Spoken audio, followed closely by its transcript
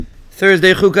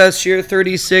Thursday, Chukas, Shiur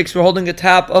 36. We're holding a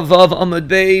tap of Vav Amud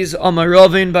Beis, Amar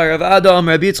Ravin, by Rav Ada,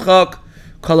 Amar Rabbi Yitzchak,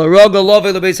 Kalaroga, Love,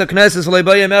 Lebeis HaKnesses,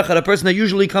 Lebayim Echad, a person that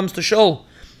usually comes to Shul,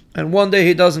 and one day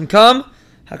he doesn't come.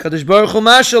 HaKadosh Baruch Hu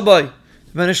Mashal Boy. The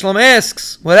Ben Shalom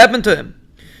asks, what happened to him?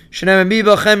 Shenem Mi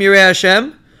Bachem Yirei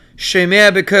Hashem,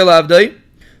 Shemei B'Kol Avdai.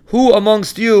 Who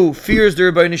amongst you fears the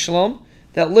Rebbeinu Shalom,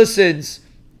 that listens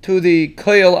to the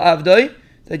Koil Avdai,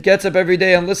 that gets up every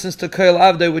day and listens to Koil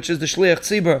Avdai, which is the Shliach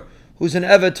Tzibur, who's an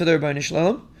Evet to the Rebbeinu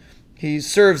Shalom. He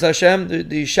serves Hashem,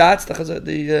 the Shatz,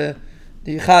 the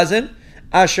Chazan.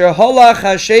 Asher Holach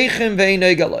HaSheichim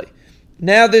Ve'inei Galai.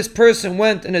 Now this person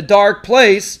went in a dark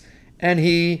place, and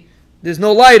there's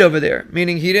no light over there.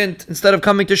 Meaning he didn't, instead of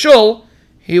coming to Shul,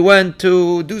 he went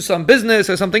to do some business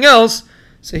or something else,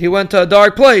 so he went to a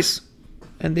dark place.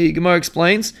 And the Gemara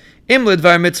explains, Im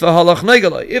Lidvar Mitzvah Halach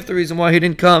Neigalai. If the reason why he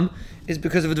didn't come is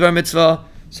because of a Dvar Mitzvah,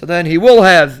 so then he will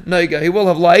have Neiga, he will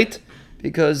have light,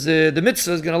 because the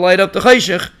Mitzvah is going to light up the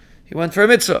Chayshich. He went for a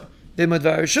Mitzvah. But if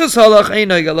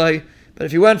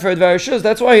he went for a Dvar Shuz,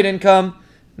 that's why he didn't come.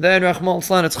 Then Rachmon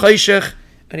Slan, it's Chayshich,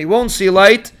 and he won't see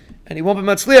light, and he won't be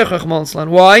Matzliach Rachmon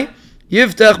Slan. Why?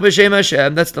 Yivtech b'Shem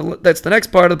Hashem. That's the next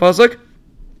part of the pasuk.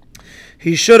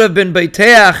 He should have been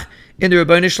Beiteach in the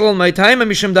Rebbeinu Shalom. My time,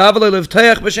 Mishum Davalei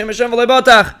Livteach b'Shem Hashem v'Lei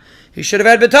Batach. He should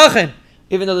have had Betachin,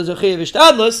 even though there's a Chiyav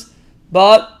Ishtadlus,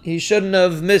 but he shouldn't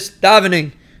have missed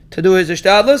davening to do his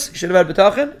Ishtadlus. He should have had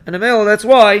Betachin, and that's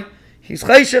why he's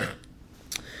Chayshich.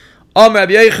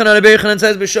 Rabbi Yochanan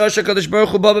says, "B'shasha Kadosh Baruch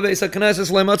Hu Baba Beis HaKnesses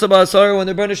Leimatza Ba'asar." When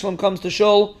the Rebbeinu Shalom comes to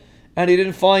Shul and he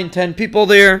didn't find 10 people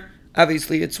there,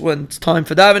 obviously it's when it's time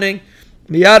for davening.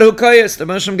 Miyadu Kayas, the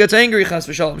Rebbeinu Shalom gets angry. Chas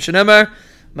v'Shalom Shenemar,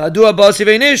 Madua Basi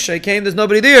Veinish. I came, there's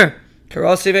nobody there.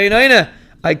 Karasi Veinaina.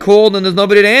 I called and there's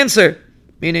nobody to answer.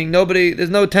 Meaning there's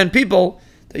no 10 people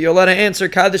that you're allowed to answer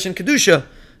Kaddish and Kedusha.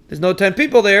 There's no 10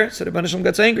 people there, so the Rebbeinu Shalom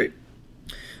gets angry.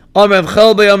 Amar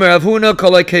Avchelbe, Amar Avhuna,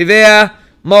 Kolei Kevea.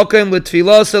 A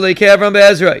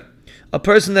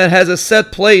person that has a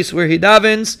set place where he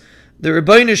davens, the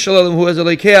Rebbeinu Shalom, who has a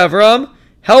Leikei Avram,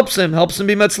 helps him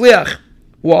be Matzliach.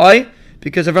 Why?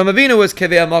 Because Avram Avinu was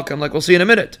Kevei Makom, like we'll see in a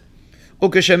minute.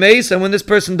 Ukashemeis, and when this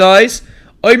person dies,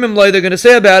 they're going to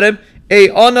say about him,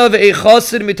 Anav e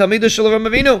Chasid mitamidah shel Avram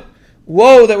Avinu.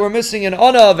 Whoa, that we're missing an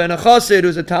Anav and a Chasid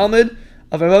who's a Talmud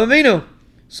of Avram Avinu.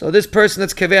 So this person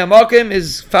that's Kevei Makom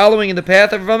is following in the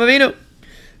path of Avram Avinu.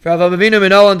 For Avram Avinu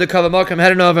minol under Kaveh Makom, how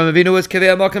do you know Avram Avinu was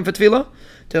Kevei Makom for Tefillah?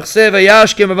 Techsev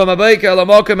Yashkim Avram Abayka Ela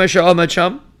Makom Esher Amad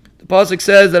Sham. The pasuk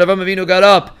says that Avram Avinu got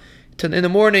up in the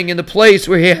morning in the place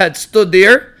where he had stood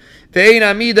there. Ve'ein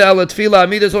Amida Ela Tefillah.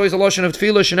 Amida is always a lotion of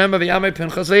Tefillah. Shenem V'yamei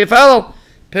Pinchas Ve'yifalel.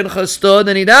 Pinchas stood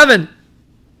and he davened.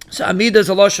 So Amida is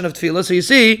a lotion of Tefillah. So you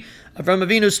see, Avram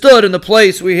Avinu stood in the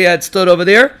place where he had stood over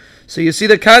there. So you see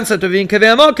the concept of being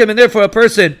Kevei Makom, and therefore a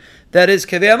person that is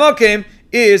Kevei Makom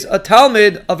is a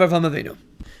Talmud of Avram Avinu.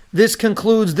 This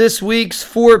concludes this week's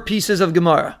 4 pieces of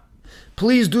Gemara.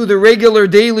 Please do the regular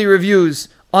daily reviews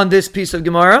on this piece of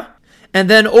Gemara. And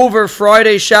then over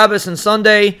Friday, Shabbos, and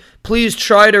Sunday, please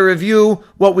try to review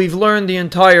what we've learned the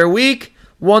entire week.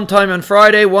 1 time on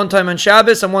Friday, 1 time on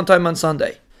Shabbos, and 1 time on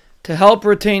Sunday. To help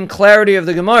retain clarity of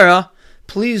the Gemara,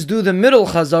 please do the middle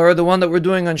Chazara, the one that we're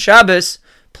doing on Shabbos.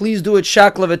 Please do it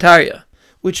Shakla V'Tarya.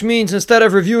 Which means instead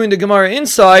of reviewing the Gemara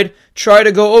inside, try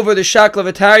to go over the Shakla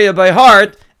V'Tarya by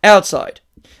heart outside.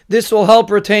 This will help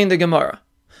retain the Gemara.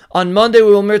 On Monday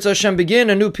we will Mirza Hashem begin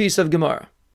a new piece of Gemara.